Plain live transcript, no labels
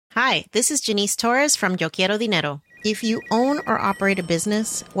Hi, this is Janice Torres from Yo Quiero Dinero. If you own or operate a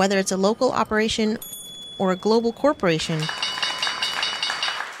business, whether it's a local operation or a global corporation,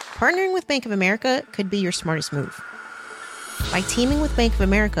 partnering with Bank of America could be your smartest move. By teaming with Bank of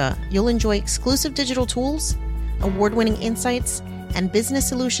America, you'll enjoy exclusive digital tools, award-winning insights, and business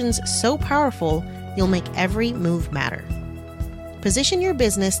solutions so powerful, you'll make every move matter. Position your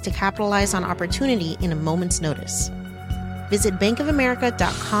business to capitalize on opportunity in a moment's notice. Visit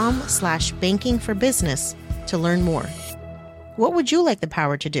bankofamerica.com/bankingforbusiness to learn more. What would you like the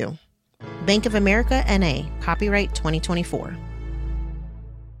power to do? Bank of America N.A., copyright 2024.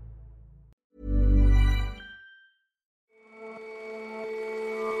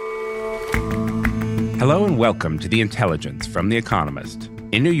 Hello and welcome to The Intelligence from The Economist.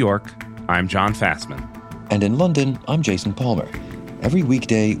 In New York, I'm John Fassman. And in London, I'm Jason Palmer. Every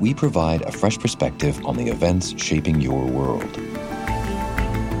weekday, we provide a fresh perspective on the events shaping your world.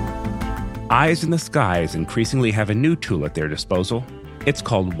 Eyes in the skies increasingly have a new tool at their disposal. It's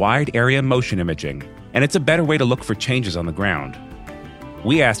called Wide Area Motion Imaging, and it's a better way to look for changes on the ground.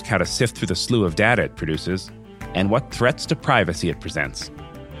 We ask how to sift through the slew of data it produces and what threats to privacy it presents.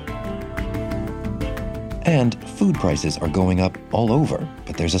 And food prices are going up all over,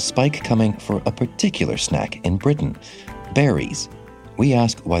 but there's a spike coming for a particular snack in Britain: berries. We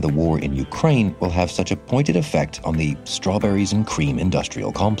ask why the war in Ukraine will have such a pointed effect on the strawberries and cream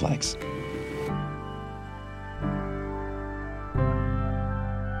industrial complex.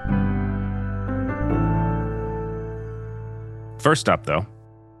 First up, though,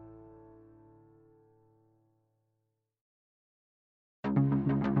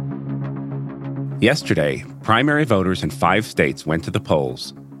 yesterday, primary voters in 5 states went to the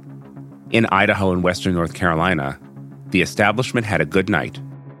polls. In Idaho and western North Carolina, the establishment had a good night.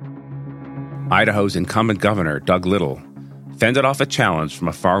 Idaho's incumbent governor, Doug Little, fended off a challenge from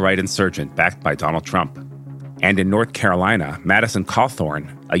a far-right insurgent backed by Donald Trump. And in North Carolina, Madison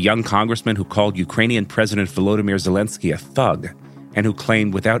Cawthorn, a young congressman who called Ukrainian President Volodymyr Zelensky a thug and who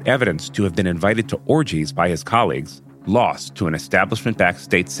claimed without evidence to have been invited to orgies by his colleagues, lost to an establishment-backed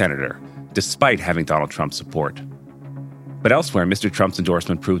state senator, despite having Donald Trump's support. But elsewhere, Mr. Trump's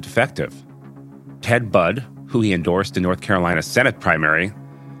endorsement proved effective. Ted Budd, who he endorsed in North Carolina's Senate primary,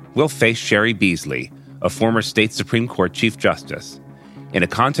 will face Sherry Beasley, a former state Supreme Court Chief Justice, in a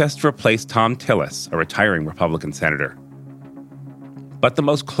contest to replace Tom Tillis, a retiring Republican senator. But the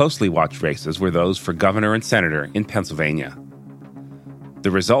most closely watched races were those for governor and senator in Pennsylvania.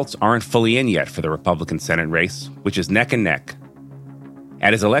 The results aren't fully in yet for the Republican Senate race, which is neck and neck.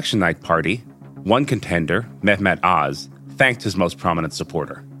 At his election night party, one contender, Mehmet Oz, thanked his most prominent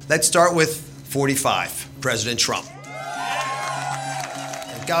supporter. Let's start with 45, President Trump.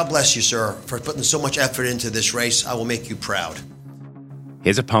 And God bless you, sir, for putting so much effort into this race. I will make you proud.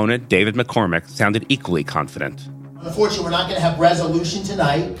 His opponent, David McCormick, sounded equally confident. Unfortunately, we're not going to have resolution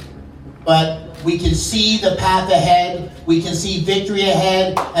tonight, but we can see the path ahead. We can see victory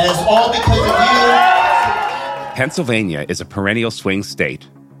ahead, and it's all because of you. Pennsylvania is a perennial swing state.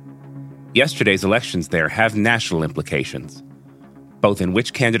 Yesterday's elections there have national implications, both in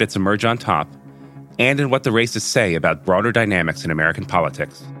which candidates emerge on top and in what the races say about broader dynamics in American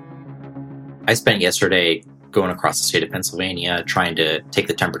politics. I spent yesterday going across the state of Pennsylvania, trying to take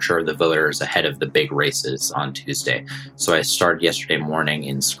the temperature of the voters ahead of the big races on Tuesday. So I started yesterday morning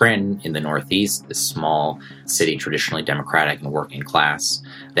in Scranton in the Northeast, this small city traditionally Democratic and working class,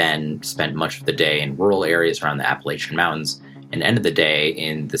 then spent much of the day in rural areas around the Appalachian Mountains, and ended the day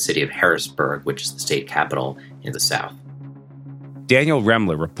in the city of Harrisburg, which is the state capital in the South. Daniel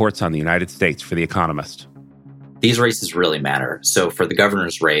Remler reports on the United States for The Economist. These races really matter. So for the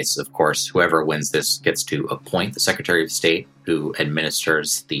governor's race, of course, whoever wins this gets to appoint the Secretary of State who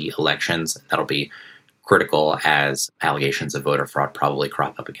administers the elections. That'll be critical as allegations of voter fraud probably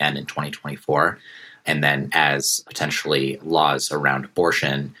crop up again in 2024. And then as potentially laws around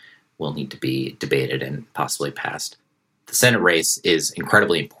abortion will need to be debated and possibly passed. The Senate race is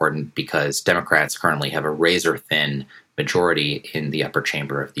incredibly important because Democrats currently have a razor-thin majority in the upper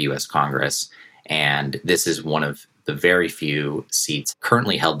chamber of the U.S. Congress. And this is one of the very few seats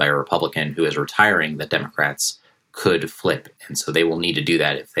currently held by a Republican who is retiring that Democrats could flip. And so they will need to do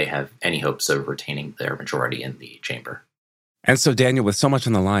that if they have any hopes of retaining their majority in the chamber. And so, Daniel, with so much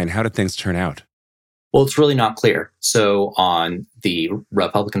on the line, how did things turn out? Well, it's really not clear. So on the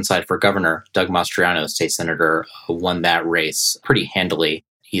Republican side for governor, Doug Mastriano, state senator, won that race pretty handily.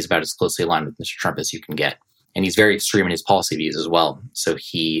 He's about as closely aligned with Mr. Trump as you can get. And he's very extreme in his policy views as well. So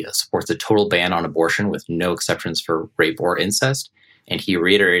he supports a total ban on abortion with no exceptions for rape or incest. And he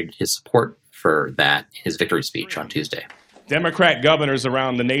reiterated his support for that in his victory speech on Tuesday. Democrat governors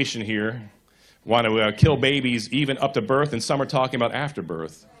around the nation here want to kill babies even up to birth, and some are talking about after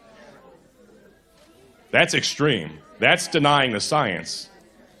birth. That's extreme. That's denying the science.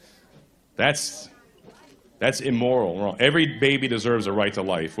 That's immoral. Wrong. Every baby deserves a right to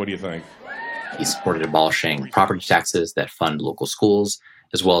life. What do you think? He supported abolishing property taxes that fund local schools,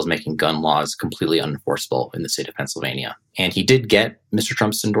 as well as making gun laws completely unenforceable in the state of Pennsylvania. And he did get Mr.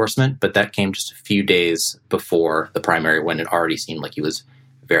 Trump's endorsement, but that came just a few days before the primary, when it already seemed like he was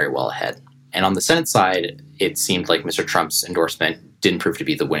very well ahead. And on the Senate side, it seemed like Mr. Trump's endorsement didn't prove to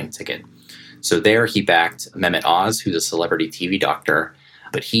be the winning ticket. So there he backed Mehmet Oz, who's a celebrity TV doctor,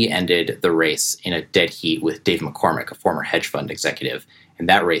 but he ended the race in a dead heat with Dave McCormick, a former hedge fund executive. And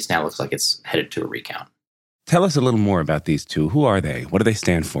that race now looks like it's headed to a recount. Tell us a little more about these two. Who are they? What do they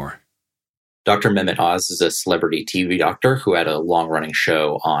stand for? Dr. Mehmet Oz is a celebrity TV doctor who had a long-running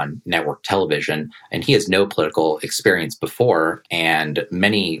show on network television, and he has no political experience before. And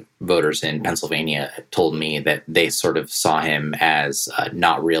many voters in Pennsylvania told me that they sort of saw him as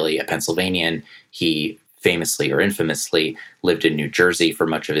not really a Pennsylvanian. He famously or infamously lived in New Jersey for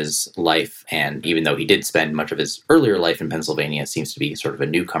much of his life, and even though he did spend much of his earlier life in Pennsylvania, seems to be sort of a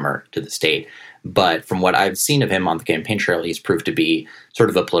newcomer to the state. But from what I've seen of him on the campaign trail, he's proved to be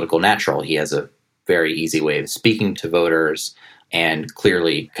sort of a political natural. He has a very easy way of speaking to voters and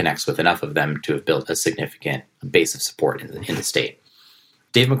clearly connects with enough of them to have built a significant base of support in the state.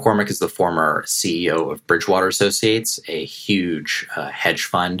 Dave McCormick is the former CEO of Bridgewater Associates, a huge hedge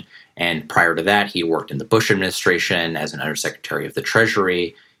fund. And prior to that, he worked in the Bush administration as an undersecretary of the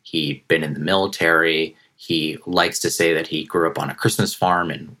Treasury. He'd been in the military. He likes to say that he grew up on a Christmas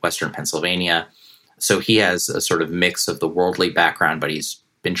farm in Western Pennsylvania. So he has a sort of mix of the worldly background, but he's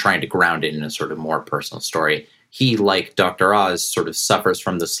been trying to ground it in a sort of more personal story. He, like Dr. Oz, sort of suffers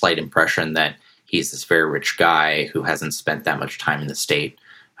from the slight impression that he's this very rich guy who hasn't spent that much time in the state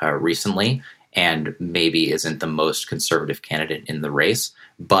recently, and maybe isn't the most conservative candidate in the race.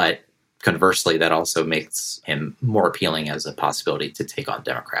 But conversely, that also makes him more appealing as a possibility to take on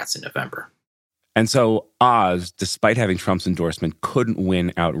Democrats in November. And so Oz, despite having Trump's endorsement, couldn't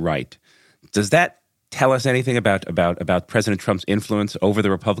win outright. Does that tell us anything about President Trump's influence over the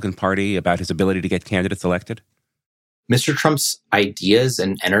Republican Party, about his ability to get candidates elected? Mr. Trump's ideas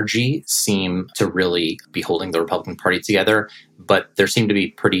and energy seem to really be holding the Republican Party together, but there seem to be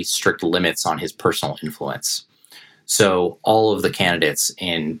pretty strict limits on his personal influence. So all of the candidates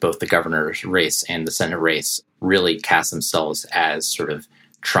in both the governor's race and the Senate race really cast themselves as sort of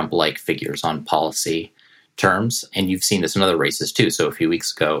Trump-like figures on policy terms. And you've seen this in other races too. So a few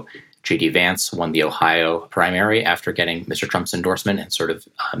weeks ago, J.D. Vance won the Ohio primary after getting Mr. Trump's endorsement and sort of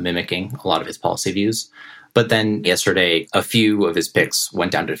mimicking a lot of his policy views. But then yesterday, a few of his picks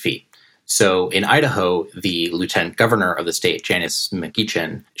went down to defeat. So in Idaho, the lieutenant governor of the state, Janice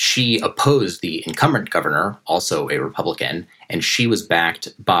McEachin, she opposed the incumbent governor, also a Republican, and she was backed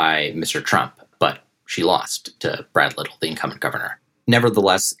by Mr. Trump, but she lost to Brad Little, the incumbent governor.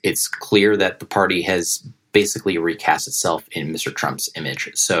 Nevertheless, it's clear that the party has basically recast itself in Mr. Trump's image.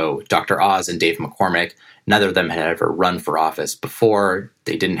 So Dr. Oz and Dave McCormick, neither of them had ever run for office before.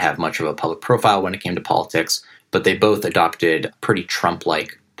 They didn't have much of a public profile when it came to politics, but they both adopted pretty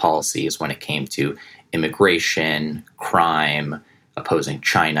Trump-like policies when it came to immigration, crime, opposing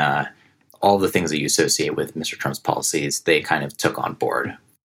China, all the things that you associate with Mr. Trump's policies, they kind of took on board.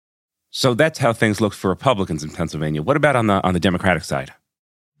 So that's how things looked for Republicans in Pennsylvania. What about on the Democratic side?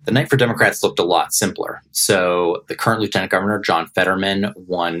 The night for Democrats looked a lot simpler. So the current Lieutenant Governor, John Fetterman,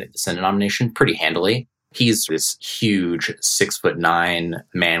 won the Senate nomination pretty handily. He's this huge 6'9"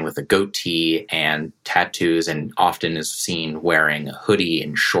 man with a goatee and tattoos, and often is seen wearing a hoodie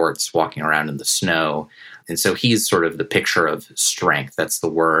and shorts walking around in the snow. And so he's sort of the picture of strength. That's the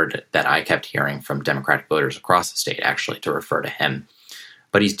word that I kept hearing from Democratic voters across the state, actually, to refer to him.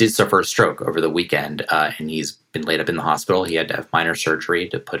 But he did suffer a stroke over the weekend, and he's been laid up in the hospital. He had to have minor surgery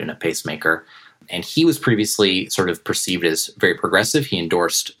to put in a pacemaker. And he was previously sort of perceived as very progressive. He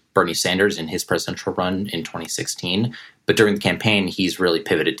endorsed Bernie Sanders in his presidential run in 2016. But during the campaign, he's really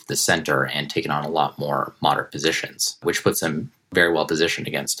pivoted to the center and taken on a lot more moderate positions, which puts him very well positioned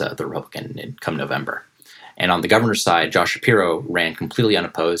against the Republican come November. And on the governor's side, Josh Shapiro ran completely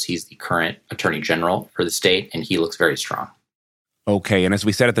unopposed. He's the current attorney general for the state, and he looks very strong. Okay, and as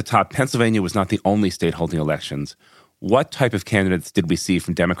we said at the top, Pennsylvania was not the only state holding elections. What type of candidates did we see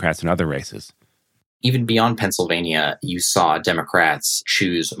from Democrats in other races? Even beyond Pennsylvania, you saw Democrats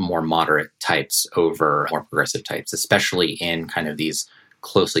choose more moderate types over more progressive types, especially in kind of these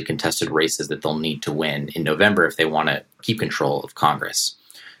closely contested races that they'll need to win in November if they want to keep control of Congress.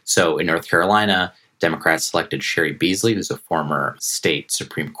 So in North Carolina, Democrats selected Sherry Beasley, who's a former state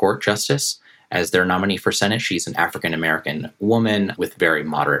Supreme Court justice, as their nominee for Senate. She's an African-American woman with very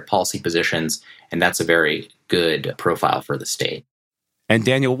moderate policy positions, and that's a very good profile for the state. And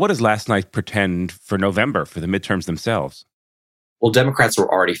Daniel, what does last night portend for November, for the midterms themselves? Well, Democrats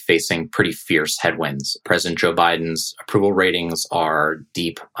were already facing pretty fierce headwinds. President Joe Biden's approval ratings are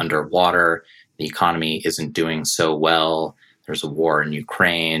deep underwater. The economy isn't doing so well. There's a war in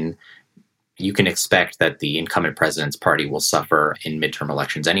Ukraine. You can expect that the incumbent president's party will suffer in midterm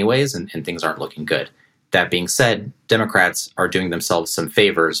elections anyways, and things aren't looking good. That being said, Democrats are doing themselves some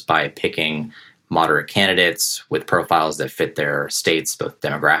favors by picking moderate candidates with profiles that fit their states, both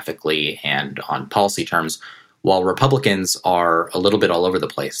demographically and on policy terms, while Republicans are a little bit all over the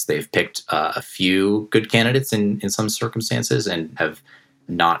place. They've picked a few good candidates in some circumstances and have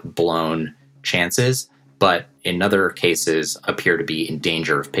not blown chances, but in other cases appear to be in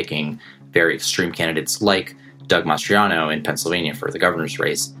danger of picking very extreme candidates like Doug Mastriano in Pennsylvania for the governor's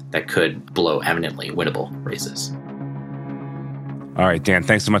race that could blow eminently winnable races. All right, Dan,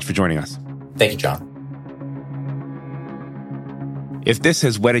 thanks so much for joining us. Thank you, John. If this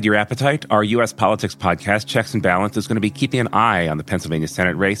has whetted your appetite, our U.S. Politics podcast, Checks and Balance, is going to be keeping an eye on the Pennsylvania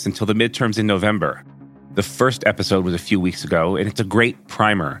Senate race until the midterms in November. The first episode was a few weeks ago, and it's a great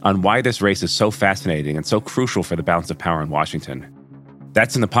primer on why this race is so fascinating and so crucial for the balance of power in Washington.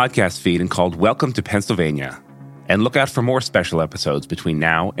 That's in the podcast feed and called Welcome to Pennsylvania. And look out for more special episodes between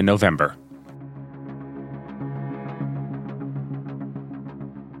now and November.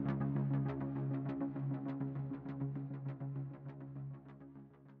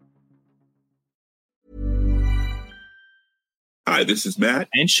 Hi, this is Matt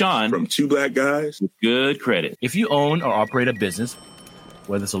and Sean from Two Black Guys with Good Credit. If you own or operate a business,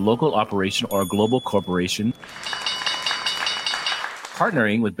 whether it's a local operation or a global corporation,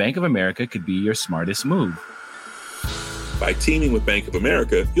 partnering with Bank of America could be your smartest move. By teaming with Bank of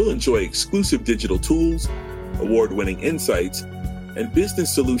America, you'll enjoy exclusive digital tools, award-winning insights, and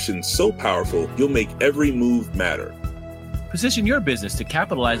business solutions so powerful you'll make every move matter. Position your business to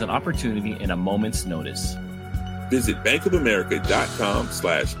capitalize on opportunity in a moment's notice. Visit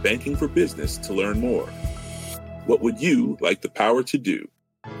bankofamerica.com/banking for business to learn more. What would you like the power to do?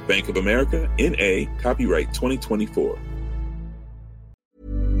 Bank of America, N.A., copyright 2024.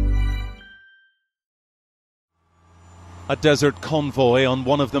 A desert convoy on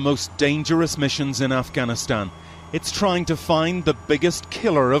one of the most dangerous missions in Afghanistan. It's trying to find the biggest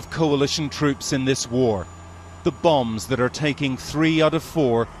killer of coalition troops in this war. The bombs that are taking 3 out of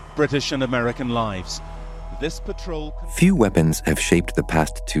 4 British and American lives. This patrol... Few weapons have shaped the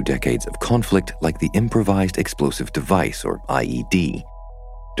past 2 decades of conflict like the improvised explosive device, or IED.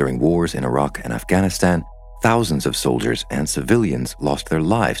 During wars in Iraq and Afghanistan, thousands of soldiers and civilians lost their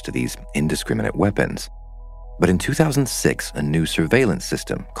lives to these indiscriminate weapons. But in 2006, a new surveillance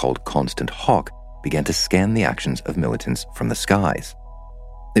system called Constant Hawk began to scan the actions of militants from the skies.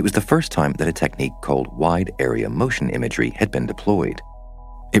 It was the first time that a technique called wide area motion imagery had been deployed.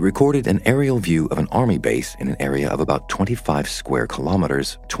 It recorded an aerial view of an army base in an area of about 25 square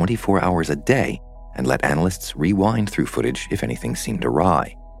kilometers, 24 hours a day, and let analysts rewind through footage if anything seemed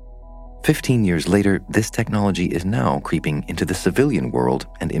awry. 15 years later, this technology is now creeping into the civilian world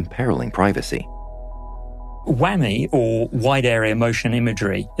and imperiling privacy. WAMI, or Wide Area Motion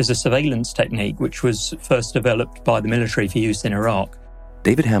Imagery, is a surveillance technique which was first developed by the military for use in Iraq.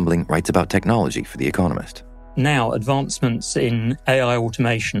 David Hambling writes about technology for The Economist. Now, advancements in AI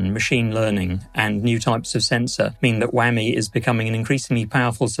automation, machine learning, and new types of sensor mean that WAMI is becoming an increasingly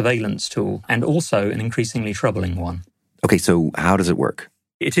powerful surveillance tool and also an increasingly troubling one. Okay, so how does it work?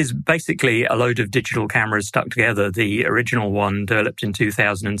 It is basically a load of digital cameras stuck together. The original one, developed in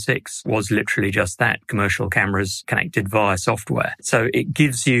 2006, was literally just that, commercial cameras connected via software. So it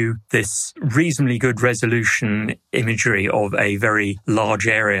gives you this reasonably good resolution imagery of a very large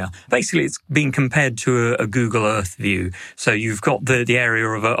area. Basically, it's being compared to a Google Earth view. So you've got the area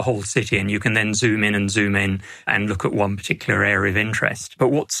of a whole city, and you can then zoom in and look at one particular area of interest. But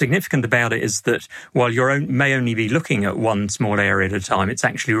what's significant about it is that while you may only be looking at one small area at a time, it's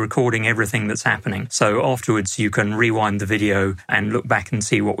actually recording everything that's happening. So afterwards, you can rewind the video and look back and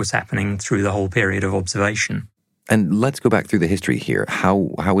see what was happening through the whole period of observation. And let's go back through the history here.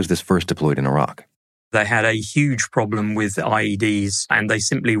 How was this first deployed in Iraq? They had a huge problem with IEDs, and they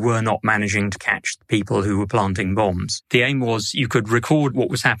simply were not managing to catch the people who were planting bombs. The aim was you could record what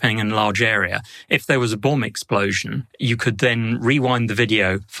was happening in a large area. If there was a bomb explosion, you could then rewind the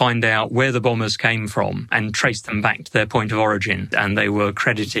video, find out where the bombers came from, and trace them back to their point of origin. And they were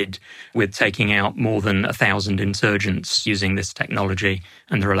credited with taking out more than 1,000 insurgents using this technology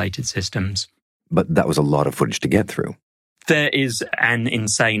and the related systems. But that was a lot of footage to get through. There is an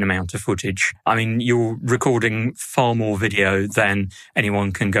insane amount of footage. I mean, you're recording far more video than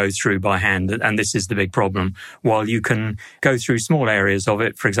anyone can go through by hand, and this is the big problem. While you can go through small areas of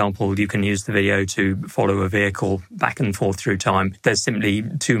it, for example, you can use the video to follow a vehicle back and forth through time, there's simply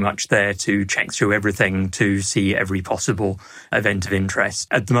too much there to check through everything to see every possible event of interest.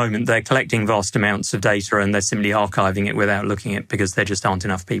 At the moment, they're collecting vast amounts of data and they're simply archiving it without looking at it because there just aren't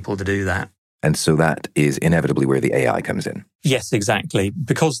enough people to do that. And so that is inevitably where the AI comes in. Yes, exactly.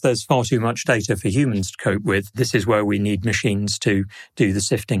 Because there's far too much data for humans to cope with, this is where we need machines to do the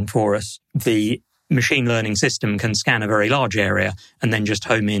sifting for us. The machine learning system can scan a very large area and then just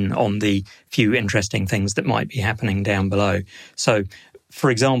home in on the few interesting things that might be happening down below. So, for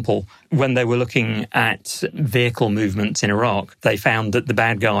example, when they were looking at vehicle movements in Iraq, they found that the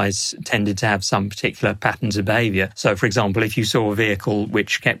bad guys tended to have some particular patterns of behavior. So, for example, if you saw a vehicle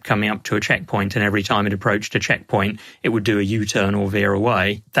which kept coming up to a checkpoint and every time it approached a checkpoint, it would do a U-turn or veer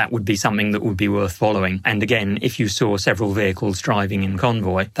away, that would be something that would be worth following. And again, if you saw several vehicles driving in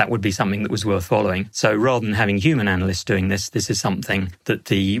convoy, that would be something that was worth following. So rather than having human analysts doing this, this is something that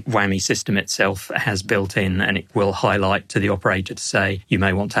the WAMI system itself has built in, and it will highlight to the operator to say, you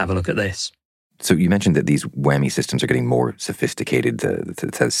may want to have a look at this. So you mentioned that these WAMI systems are getting more sophisticated, the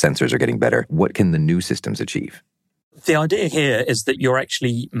sensors are getting better. What can the new systems achieve? The idea here is that you're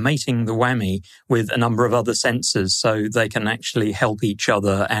actually mating the WAMI with a number of other sensors so they can actually help each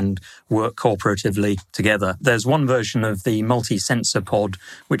other and work cooperatively together. There's one version of the multi-sensor pod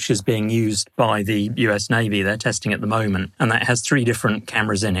which is being used by the US Navy. They're testing at the moment, and that has 3 different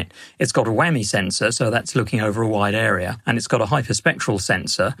cameras in it. It's got a WAMI sensor, so that's looking over a wide area, and it's got a hyperspectral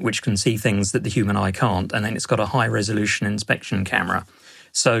sensor which can see things that the human eye can't, and then it's got a high-resolution inspection camera.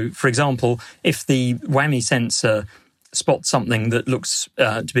 So, for example, if the WAMI sensor spots something that looks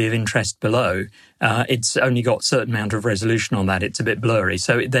to be of interest below, it's only got a certain amount of resolution on that. It's a bit blurry.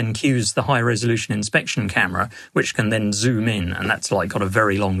 So it then cues the high-resolution inspection camera, which can then zoom in, and that's like got a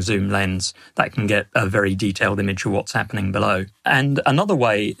very long zoom lens that can get a very detailed image of what's happening below. And another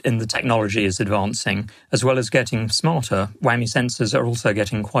way in the technology is advancing, as well as getting smarter, WAMI sensors are also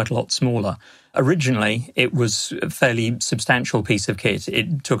getting quite a lot smaller. Originally, it was a fairly substantial piece of kit.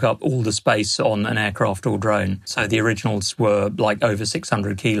 It took up all the space on an aircraft or drone. So the originals were like over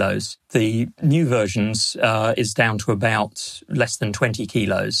 600 kilos. The new versions is down to about less than 20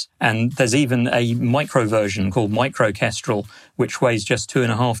 kilos. And there's even a micro version called Microkestrel, which weighs just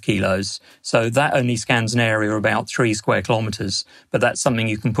 2.5 kilos. So that only scans an area of about 3 square kilometres. But that's something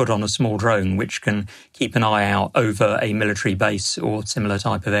you can put on a small drone, which can keep an eye out over a military base or similar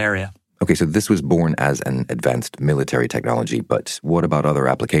type of area. Okay, so this was born as an advanced military technology, but what about other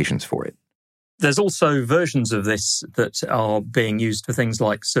applications for it? There's also versions of this that are being used for things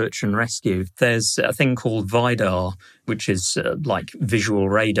like search and rescue. There's a thing called VIDAR, which is like visual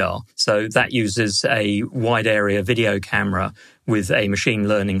radar. So that uses a wide area video camera with a machine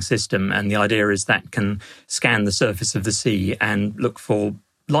learning system. And the idea is that can scan the surface of the sea and look for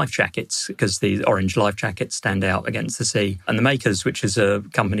life jackets, because the orange life jackets stand out against the sea. And the makers, which is a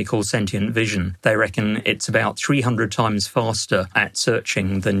company called Sentient Vision, they reckon it's about 300 times faster at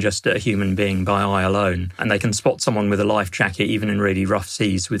searching than just a human being by eye alone. And they can spot someone with a life jacket even in really rough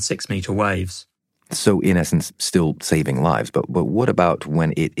seas with 6-meter waves. So in essence, still saving lives. But what about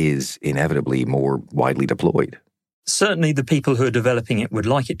when it is inevitably more widely deployed? Certainly the people who are developing it would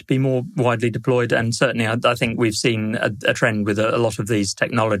like it to be more widely deployed, and certainly I think we've seen a trend with a lot of these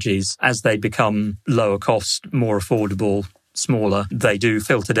technologies. As they become lower cost, more affordable, smaller, they do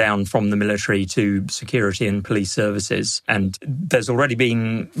filter down from the military to security and police services. And there's already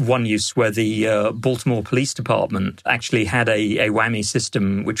been one use where the Baltimore Police Department actually had a WAMI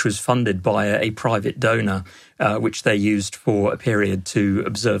system which was funded by a private donor, which they used for a period to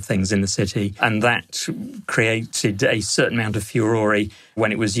observe things in the city. And that created a certain amount of furore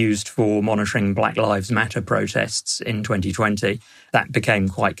when it was used for monitoring Black Lives Matter protests in 2020. That became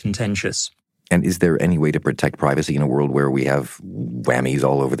quite contentious. And is there any way to protect privacy in a world where we have whammies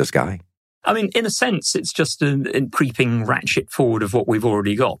all over the sky? I mean, in a sense, it's just a creeping ratchet forward of what we've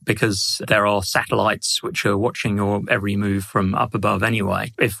already got, because there are satellites which are watching your every move from up above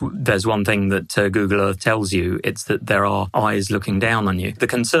anyway. If there's one thing that Google Earth tells you, it's that there are eyes looking down on you. The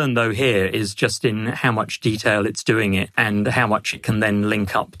concern, though, here is just in how much detail it's doing it and how much it can then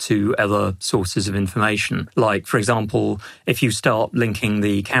link up to other sources of information. Like, for example, if you start linking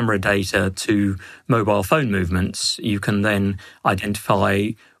the camera data to mobile phone movements, you can then identify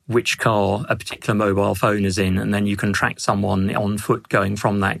which car a particular mobile phone is in, and then you can track someone on foot going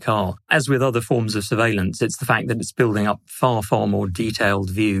from that car. As with other forms of surveillance, it's the fact that it's building up far, far more detailed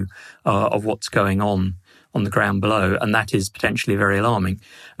view of what's going on the ground below, and that is potentially very alarming.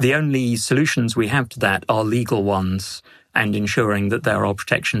 The only solutions we have to that are legal ones, and ensuring that there are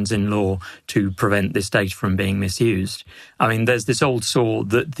protections in law to prevent this data from being misused. I mean, there's this old saw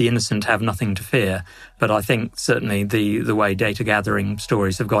that the innocent have nothing to fear, but I think certainly the way data gathering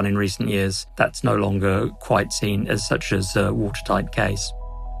stories have gone in recent years, that's no longer quite seen as such as a watertight case.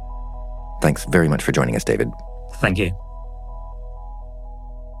 Thanks very much for joining us, David. Thank you.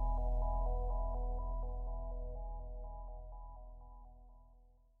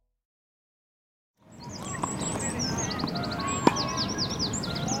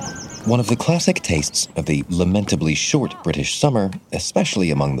 One of the classic tastes of the lamentably short British summer,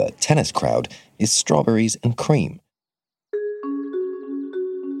 especially among the tennis crowd, is strawberries and cream.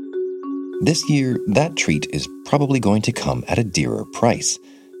 This year, that treat is probably going to come at a dearer price.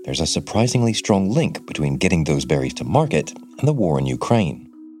 There's a surprisingly strong link between getting those berries to market and the war in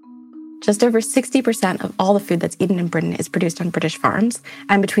Ukraine. Just over 60% of all the food that's eaten in Britain is produced on British farms,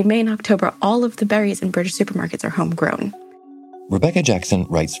 and between May and October, all of the berries in British supermarkets are homegrown. Rebecca Jackson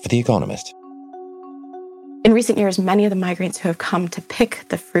writes for The Economist. In recent years, many of the migrants who have come to pick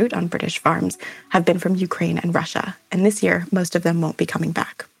the fruit on British farms have been from Ukraine and Russia, and this year, most of them won't be coming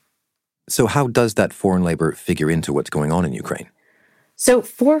back. So how does that foreign labor figure into what's going on in Ukraine? So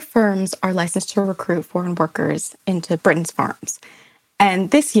 4 firms are licensed to recruit foreign workers into Britain's farms.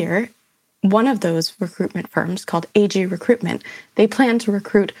 And this year, one of those recruitment firms, called AG Recruitment, they plan to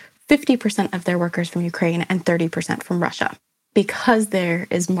recruit 50% of their workers from Ukraine and 30% from Russia. Because there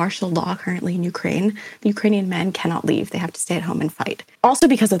is martial law currently in Ukraine, the Ukrainian men cannot leave. They have to stay at home and fight. Also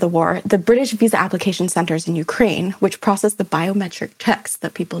because of the war, the British visa application centers in Ukraine, which process the biometric checks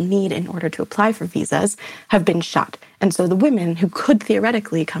that people need in order to apply for visas, have been shut. And so the women who could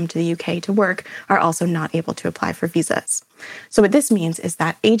theoretically come to the UK to work are also not able to apply for visas. So what this means is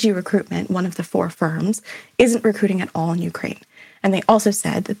that AG Recruitment, one of the 4 firms, isn't recruiting at all in Ukraine. And they also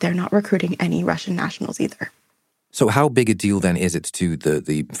said that they're not recruiting any Russian nationals either. So how big a deal then is it to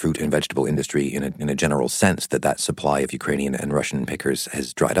the fruit and vegetable industry in a general sense that supply of Ukrainian and Russian pickers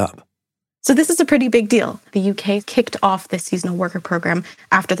has dried up? So this is a pretty big deal. The UK kicked off this seasonal worker program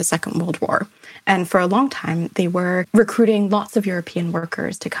after the Second World War. And for a long time, they were recruiting lots of European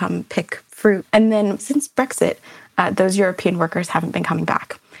workers to come pick fruit. And then since Brexit, those European workers haven't been coming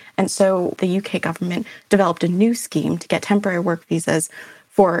back. And so the UK government developed a new scheme to get temporary work visas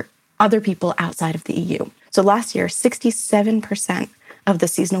for other people outside of the EU. So last year, 67% of the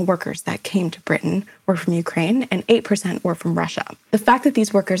seasonal workers that came to Britain were from Ukraine and 8% were from Russia. The fact that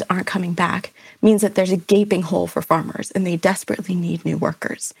these workers aren't coming back means that there's a gaping hole for farmers and they desperately need new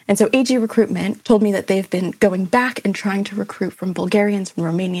workers. And so AG Recruitment told me that they've been going back and trying to recruit from Bulgarians, from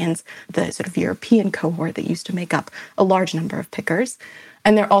Romanians, the sort of European cohort that used to make up a large number of pickers.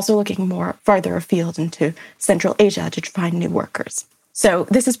 And they're also looking more farther afield into Central Asia to find new workers. So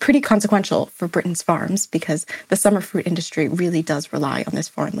this is pretty consequential for Britain's farms because the summer fruit industry really does rely on this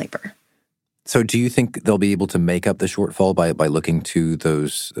foreign labor. So do you think they'll be able to make up the shortfall by looking to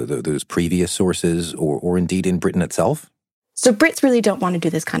those previous sources or indeed in Britain itself? So Brits really don't want to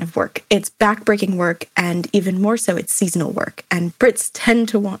do this kind of work. It's backbreaking work, and even more so, it's seasonal work. And Brits tend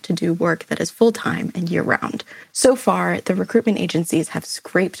to want to do work that is full-time and year-round. So far, the recruitment agencies have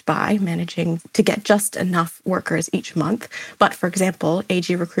scraped by, managing to get just enough workers each month. But for example,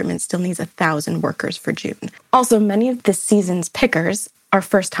 AG Recruitment still needs 1,000 workers for June. Also, many of this season's pickers are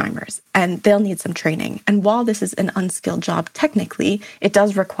first-timers, and they'll need some training. And while this is an unskilled job technically, it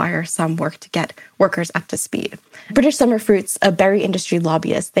does require some work to get workers up to speed. British Summer Fruits, a berry industry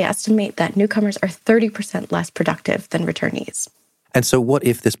lobbyist, they estimate that newcomers are 30% less productive than returnees. And so what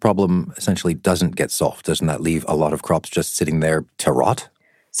if this problem essentially doesn't get solved? Doesn't that leave a lot of crops just sitting there to rot?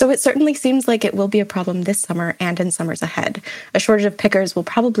 So it certainly seems like it will be a problem this summer and in summers ahead. A shortage of pickers will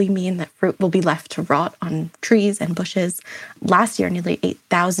probably mean that fruit will be left to rot on trees and bushes. Last year, nearly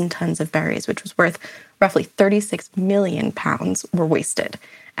 8,000 tons of berries, which was worth roughly 36 million pounds, were wasted.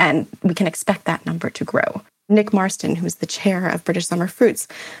 And we can expect that number to grow. Nick Marston, who's the chair of British Summer Fruits,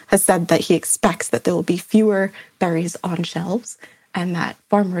 has said that he expects that there will be fewer berries on shelves and that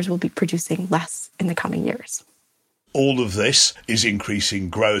farmers will be producing less in the coming years. All of this is increasing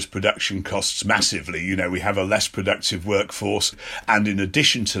growers' production costs massively. You know, we have a less productive workforce. And in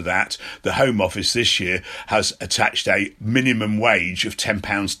addition to that, the Home Office this year has attached a minimum wage of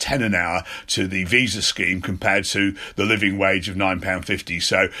 £10.10 an hour to the visa scheme compared to the living wage of £9.50.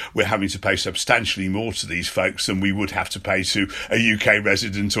 So we're having to pay substantially more to these folks than we would have to pay to a UK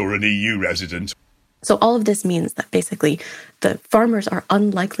resident or an EU resident. So all of this means that basically the farmers are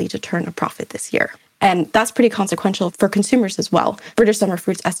unlikely to turn a profit this year. And that's pretty consequential for consumers as well. British Summer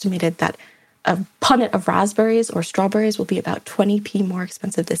Fruits estimated that a punnet of raspberries or strawberries will be about 20p more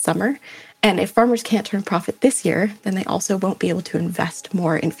expensive this summer. And if farmers can't turn profit this year, then they also won't be able to invest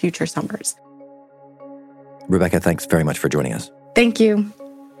more in future summers. Rebecca, thanks very much for joining us. Thank you.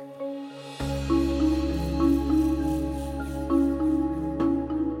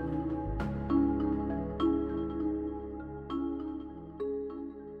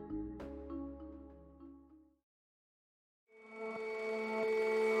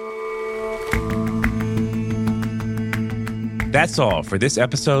 That's all for this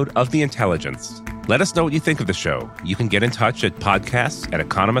episode of The Intelligence. Let us know what you think of the show. You can get in touch at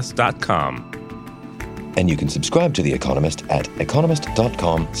podcasts@economist.com. And you can subscribe to The Economist at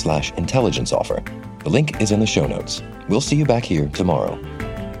economist.com/intelligence offer. The link is in the show notes. We'll see you back here tomorrow.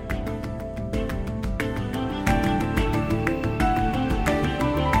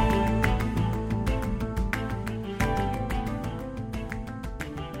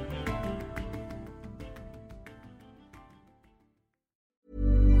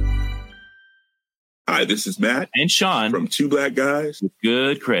 Hi, this is Matt and Sean from Two Black Guys with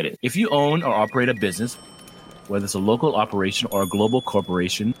Good Credit. If you own or operate a business, whether it's a local operation or a global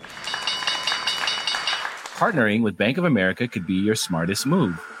corporation, partnering with Bank of America could be your smartest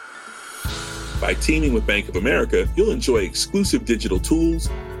move. By teaming with Bank of America, you'll enjoy exclusive digital tools,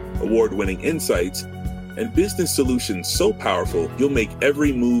 award-winning insights, and business solutions so powerful you'll make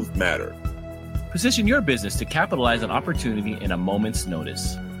every move matter. Position your business to capitalize on opportunity in a moment's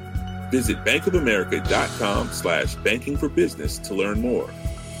notice. Visit bankofamerica.com/banking for business to learn more.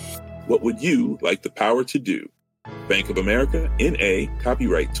 What would you like the power to do? Bank of America, N.A.,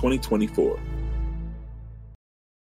 copyright 2024.